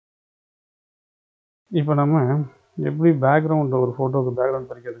இப்போ நம்ம எப்படி பேக்ரவுண்ட் ஒரு ஃபோட்டோவுக்கு பேக்ரவுண்ட்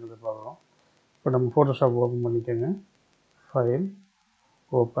பறிக்கிறதுங்கிறத பார்க்குறோம். இப்போ நம்ம ஃபோட்டோஷாப் ஓப்பன் பண்ணிக்கோங்க. File,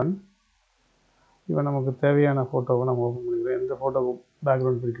 open. இப்போ நமக்கு தேவையான ஃபோட்டோவை நம்ம ஓப்பன் பண்ணிக்கிறோம். எந்த ஃபோட்டோவுக்கு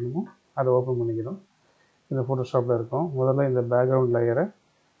பேக்ரவுண்ட் பிரிக்கணுமோ அதை ஓப்பன் பண்ணிக்கிறோம். இந்த ஃபோட்டோஷாப்பில் இருக்கும். முதல்ல இந்த பேக்ரவுண்ட் லேயரை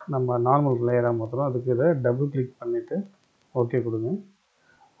நம்ம நார்மல் லேயராக மாற்றுறோம். அதுக்கு இதை டபுள் கிளிக் பண்ணிவிட்டு ஓகே கொடுங்க.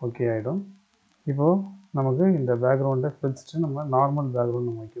 ஓகே ஆகிடும். இப்போது நமக்கு இந்த பேக்ரவுண்டை பிரிச்சுட்டு நம்ம நார்மல் பேக்ரவுண்ட்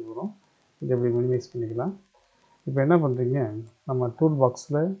நம்ம வைக்க போகிறோம். இதை எப்படி மினிமைஸ் பண்ணிக்கலாம். இப்போ என்ன பண்ணுறீங்க, நம்ம டூல்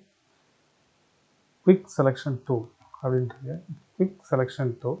பாக்ஸில் குவிக் செலெக்ஷன் டூல் அப்படின்ட்டு குவிக்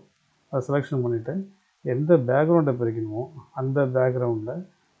செலெக்ஷன் டூல் அதை செலெக்ஷன் பண்ணிவிட்டு எந்த பேக்ரவுண்டை பிரிக்கணுமோ அந்த பேக்ரவுண்டில்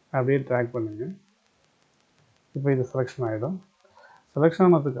அப்படியே ட்ராக் பண்ணுங்கள். இப்போ இது செலெக்ஷன் ஆகிடும். செலெக்ஷன்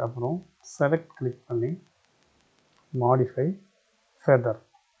ஆனதுக்கு அப்புறம் செலக்ட் கிளிக் பண்ணி மாடிஃபை ஃபெதர்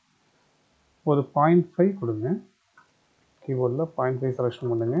ஒரு 0.5 கொடுங்க. கீபோர்டில் 0.5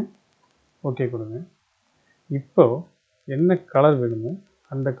 செலெக்ஷன் பண்ணுங்கள். ஓகே கொடுங்க. இப்போது என்ன கலர் வேணுமோ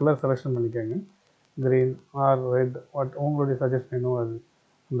அந்த கலர் செலெக்ஷன் பண்ணிக்கோங்க. க்ரீன் ஆர் ரெட் உங்களுடைய சஜஸ்ட் வேணும் அது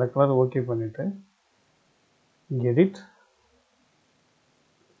அந்த கலர் ஓகே பண்ணிவிட்டு எடிட்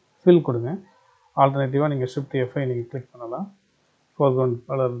ஃபில் கொடுங்க. ஆல்டர்னேட்டிவாக நீங்கள் ஷிஃப்ட் F5 நீங்கள் கிளிக் பண்ணலாம். ஃபோர்க்ரவுண்ட்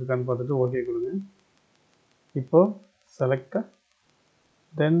கலர் இருக்கான்னு பார்த்துட்டு ஓகே கொடுங்க. இப்போது செலக்ட்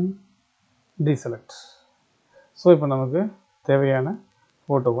தென் டீசெலக்ட். ஸோ இப்போ நமக்கு தேவையான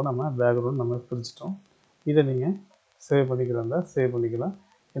ஃபோட்டோவை நம்ம பேக்ரவுண்ட் நம்ம பிரிச்சிட்டோம். இதை நீங்கள் சேவ் பண்ணிக்கிறதா சேவ் பண்ணிக்கலாம்.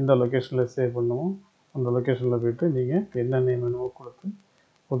 எந்த லொக்கேஷனில் சேவ் பண்ணுமோ அந்த லொக்கேஷனில் போய்ட்டு நீங்கள் என்ன நேம் வேணுமோ கொடுத்து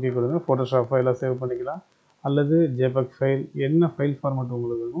ஓகே கொடுங்க. ஃபோட்டோஷாப் ஃபைலாக சேவ் பண்ணிக்கலாம் அல்லது ஜேபக் ஃபைல் என்ன ஃபைல் ஃபார்மேட்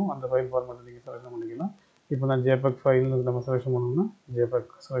உங்களுக்கு வேணுமோ அந்த ஃபைல் ஃபார்மேட்டை நீங்கள் செலெக்ஷன் பண்ணிக்கலாம். இப்போ நான் ஜேபக் ஃபைல்னு நம்ம செலெக்ஷன் பண்ணோம்னா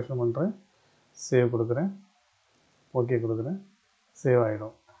ஜேபக் செலெக்ஷன் பண்ணுறேன். சேவ் கொடுக்குறேன். ஓகே கொடுக்குறேன். சேவ்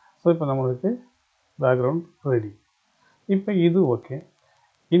ஆகிடும். ஸோ இப்போ நம்மளுக்கு பேக்ரவுண்ட் ரெடி. இப்போ இது ஓகே.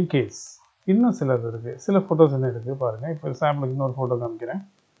 இன்கேஸ் இன்னும் சிலது இருக்குது, சில ஃபோட்டோஸ் என்ன இருக்குது பாருங்கள். இப்போ சாம்பிளுக்கு இன்னொரு ஃபோட்டோ காமிக்கிறேன்.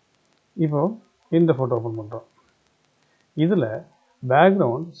 இப்போது இந்த ஃபோட்டோ ஓப்பன் பண்ணுறோம். இதில்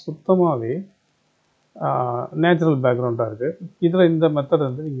பேக்ரவுண்ட் சுத்தமாகவே நேச்சுரல் பேக்ரவுண்டாக இருக்குது. இதில் இந்த மெத்தட்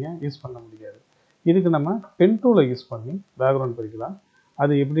வந்து நீங்கள் யூஸ் பண்ண முடியாது. இதுக்கு நம்ம பென் டூலை யூஸ் பண்ணி பேக்ரவுண்ட் பிரிக்கலாம்.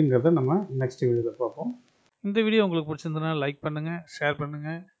 அது எப்படிங்கிறத நம்ம நெக்ஸ்ட் வீடியோவில் பார்ப்போம். இந்த வீடியோ உங்களுக்கு பிடிச்சிருந்ததுன்னா லைக் பண்ணுங்கள், ஷேர்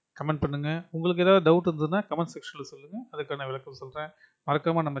பண்ணுங்கள், கமெண்ட் பண்ணுங்கள். உங்களுக்கு ஏதாவது டவுட் இருந்ததுன்னா கமெண்ட் செக்ஷனில் சொல்லுங்கள். அதுக்கான விளக்கம் சொல்கிறேன்.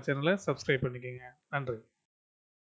 மறக்காமல் நம்ம சேனலை சப்ஸ்கிரைப் பண்ணிக்கோங்க. நன்றி.